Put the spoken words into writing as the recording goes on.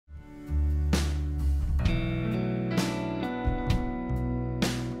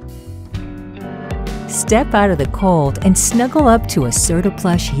Step out of the cold and snuggle up to a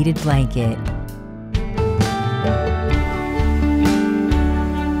Serta-Plush heated blanket.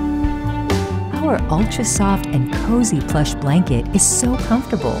 Our ultra-soft and cozy plush blanket is so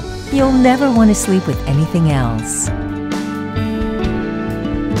comfortable, you'll never want to sleep with anything else.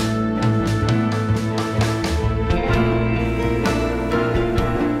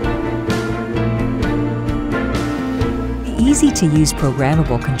 The easy-to-use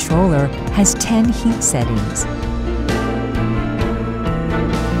programmable controller has 10 heat settings.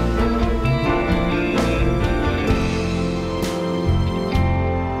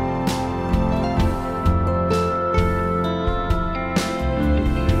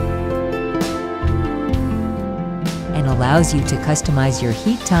 And allows you to customize your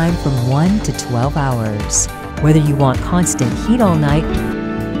heat time from 1 to 12 hours. Whether you want constant heat all night,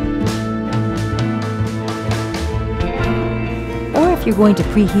 or if you're going to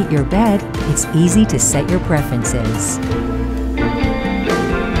preheat your bed, it's easy to set your preferences.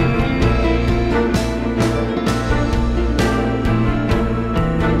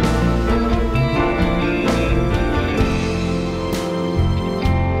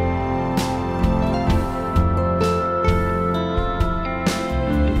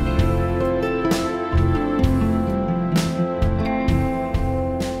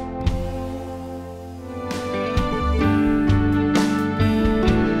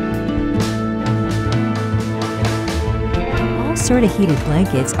 Serta heated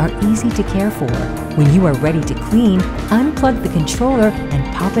blankets are easy to care for. When you are ready to clean, unplug the controller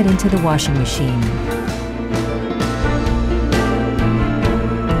and pop it into the washing machine.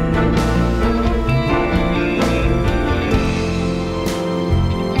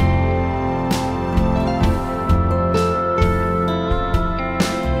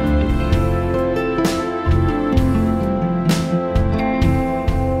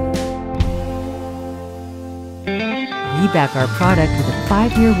 We back our product with a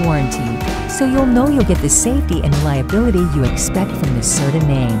 5-year warranty, so you'll know you'll get the safety and reliability you expect from the Serta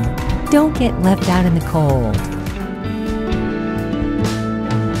name. Don't get left out in the cold.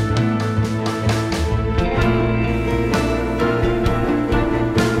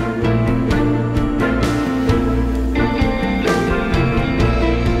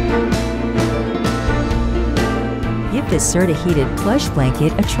 Give the Serta heated plush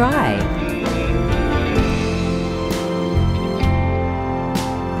blanket a try.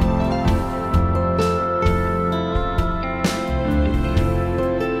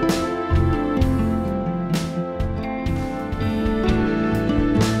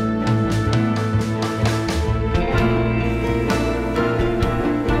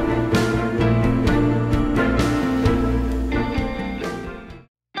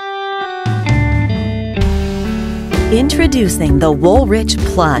 Introducing the Woolrich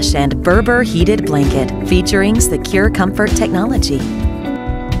Plush and Berber Heated Blanket, featuring secure comfort technology.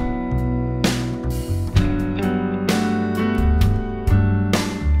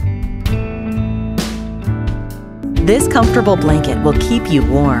 This comfortable blanket will keep you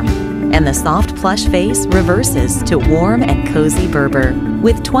warm, and the soft plush face reverses to warm and cozy Berber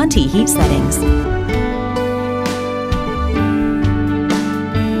with 20 heat settings.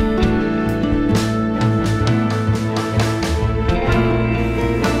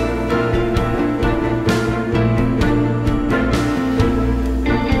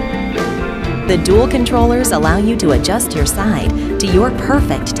 The dual controllers allow you to adjust your side to your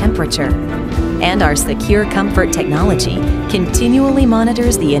perfect temperature. And our secure comfort technology continually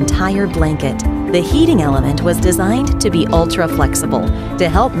monitors the entire blanket. The heating element was designed to be ultra flexible to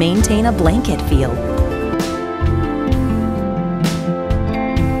help maintain a blanket feel.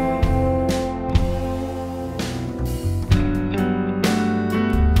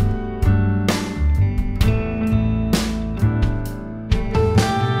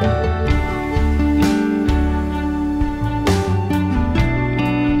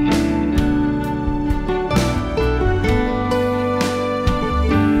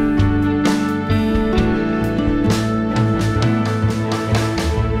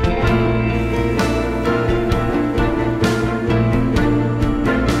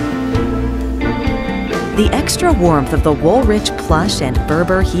 The extra warmth of the Woolrich Plush and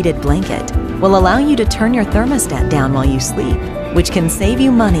Berber Heated Blanket will allow you to turn your thermostat down while you sleep, which can save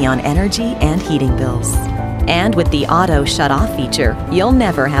you money on energy and heating bills. And with the auto shut-off feature, you'll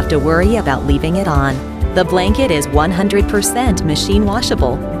never have to worry about leaving it on. The blanket is 100% machine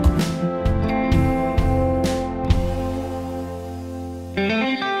washable.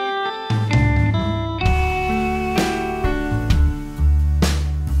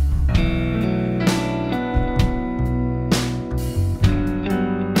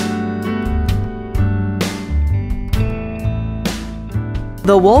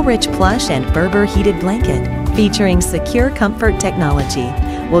 The Woolrich Plush and Berber Heated Blanket, featuring secure comfort technology,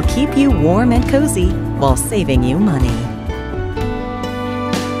 will keep you warm and cozy while saving you money.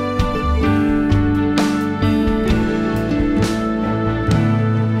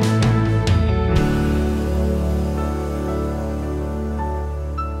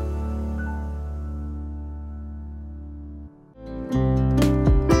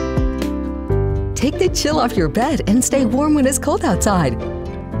 Take the chill off your bed and stay warm when it's cold outside.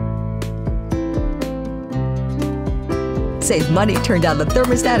 Save money, turn down the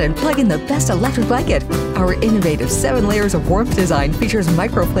thermostat, and plug in the best electric blanket. Our innovative 7 layers of warmth design features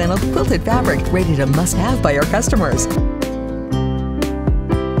micro-flanneled quilted fabric rated a must-have by our customers.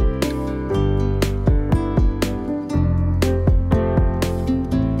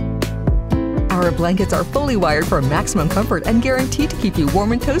 Our blankets are fully wired for maximum comfort and guaranteed to keep you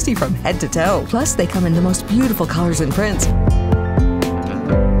warm and toasty from head to toe. Plus, they come in the most beautiful colors and prints.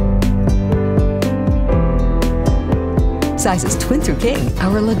 Sizes twin through king,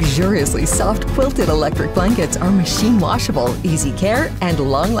 our luxuriously soft quilted electric blankets are machine washable, easy care, and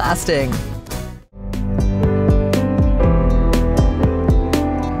long-lasting.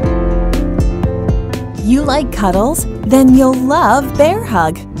 You like cuddles? Then you'll love Bear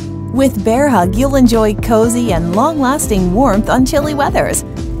Hug. With Bear Hug, you'll enjoy cozy and long-lasting warmth on chilly weathers.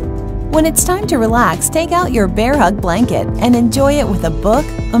 When it's time to relax, take out your Bear Hug blanket and enjoy it with a book,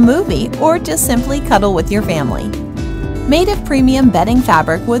 a movie, or just simply cuddle with your family. Made of premium bedding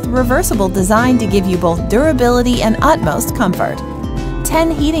fabric with reversible design to give you both durability and utmost comfort.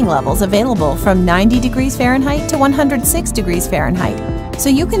 10 heating levels available from 90 degrees Fahrenheit to 106 degrees Fahrenheit, so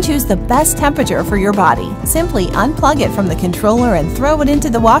you can choose the best temperature for your body. Simply unplug it from the controller and throw it into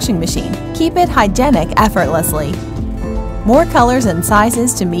the washing machine. Keep it hygienic effortlessly. More colors and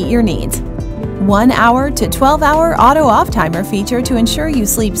sizes to meet your needs. 1 hour to 12-hour auto-off timer feature to ensure you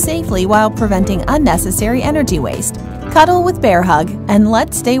sleep safely while preventing unnecessary energy waste. Cuddle with Bear Hug and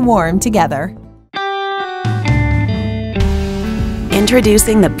let's stay warm together.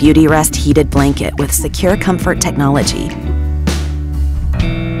 Introducing the Beauty Rest Heated Blanket with secure comfort technology.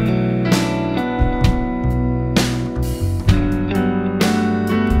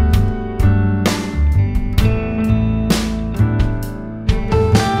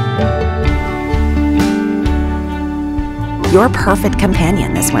 Your perfect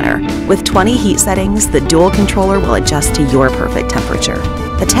companion this winter. With 20 heat settings, the dual controller will adjust to your perfect temperature.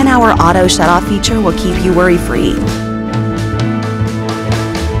 The 10-hour auto shut-off feature will keep you worry-free.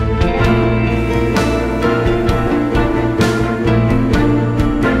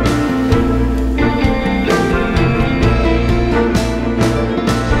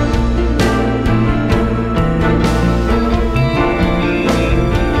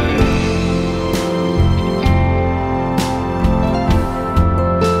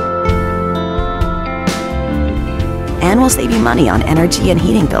 And will save you money on energy and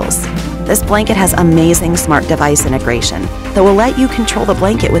heating bills. This blanket has amazing smart device integration that will let you control the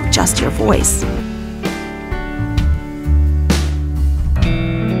blanket with just your voice.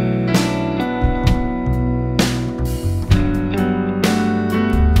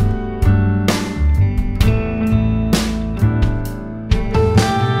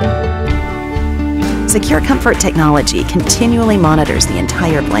 Secure Comfort technology continually monitors the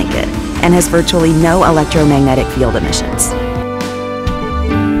entire blanket and has virtually no electromagnetic field emissions.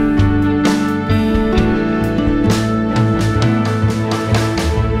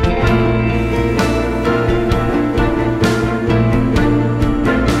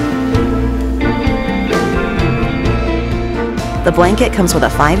 The blanket comes with a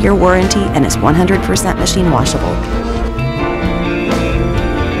 5-year warranty and is 100% machine washable.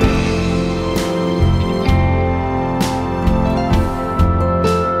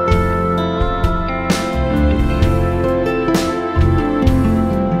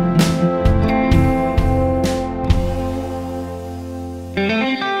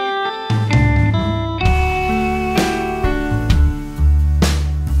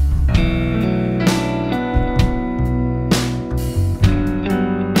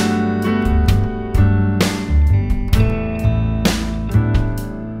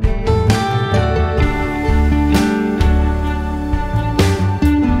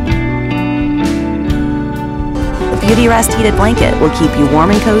 Beauty Rest Heated Blanket will keep you warm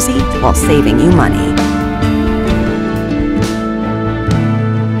and cozy while saving you money.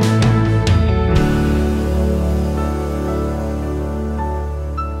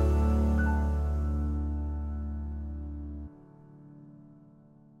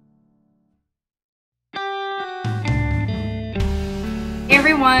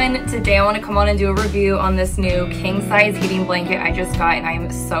 everyone, today I want to come on and do a review on this new king size heating blanket I just got, and I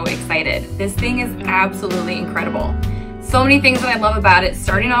am so excited. This thing is absolutely incredible. So many things that I love about it,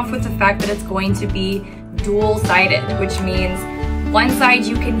 starting off with the fact that it's going to be dual-sided, which means one side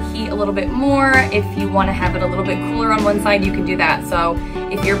you can heat a little bit more. If you want to have it a little bit cooler on one side, you can do that. So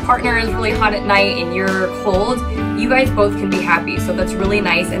if your partner is really hot at night and you're cold, you guys both can be happy. So that's really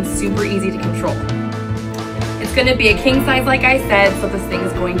nice and super easy to control. It's going to be a king size, like I said, so this thing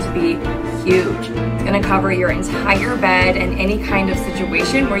is going to be huge. It's going to cover your entire bed and any kind of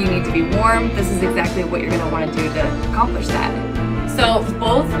situation where you need to be warm. This is exactly what you're going to want to do to accomplish that. So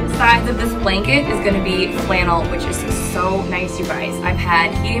both sides of this blanket is going to be flannel, which is so nice, you guys. I've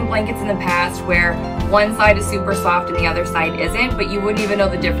had heating blankets in the past where one side is super soft and the other side isn't, but you wouldn't even know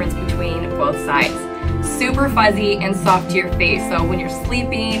the difference between both sides. Super fuzzy and soft to your face. So when you're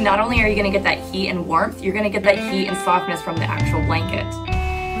sleeping, not only are you going to get that heat and warmth, you're going to get that heat and softness from the actual blanket.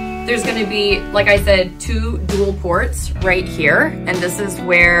 There's going to be, like I said, 2 dual ports right here, and this is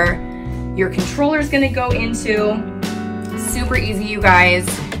where your controller is going to go into. Super easy, you guys.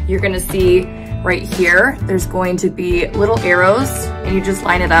 You're going to see right here, there's going to be little arrows, and you just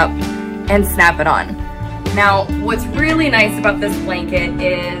line it up and snap it on. Now, what's really nice about this blanket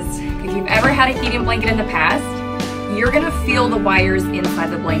is, if you've ever had a heating blanket in the past, you're gonna feel the wires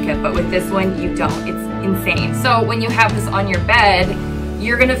inside the blanket, but with this one, you don't. It's insane. So when you have this on your bed,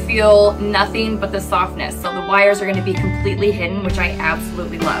 you're gonna feel nothing but the softness. So the wires are gonna be completely hidden, which I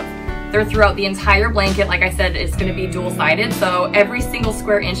absolutely love. They're throughout the entire blanket. Like I said, it's gonna be dual-sided, so every single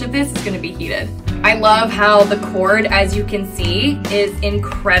square inch of this is gonna be heated. I love how the cord, as you can see, is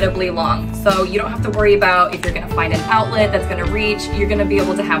incredibly long. So you don't have to worry about if you're gonna find an outlet that's gonna reach, you're gonna be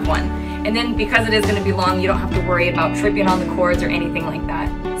able to have one. And then because it is gonna be long, you don't have to worry about tripping on the cords or anything like that.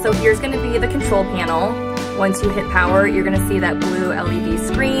 So here's gonna be the control panel. Once you hit power, you're gonna see that blue LED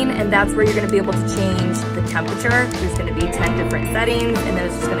screen, and that's where you're gonna be able to change the temperature. There's gonna be 10 different settings, and then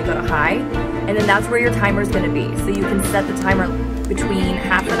it's just gonna go to high. And then that's where your timer is gonna be. So you can set the timer between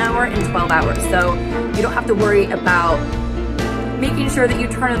half an hour and 12 hours. So you don't have to worry about making sure that you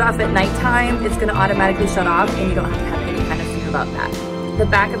turn it off at nighttime. It's gonna automatically shut off, and you don't have to have any kind of fear about that. The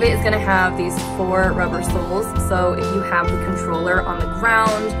back of it is gonna have these 4 rubber soles. So if you have the controller on the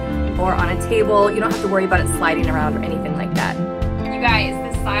ground or on a table, you don't have to worry about it sliding around or anything like that. You guys,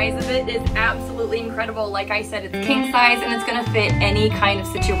 the size of it is absolutely incredible. Like I said, it's king size, and it's gonna fit any kind of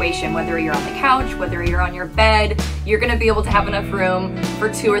situation, whether you're on the couch, whether you're on your bed, you're gonna be able to have enough room for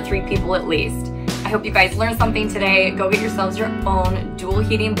 2 or 3 people at least. I hope you guys learned something today. Go get yourselves your own dual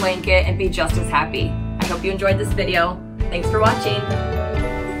heating blanket and be just as happy. I hope you enjoyed this video. Thanks for watching.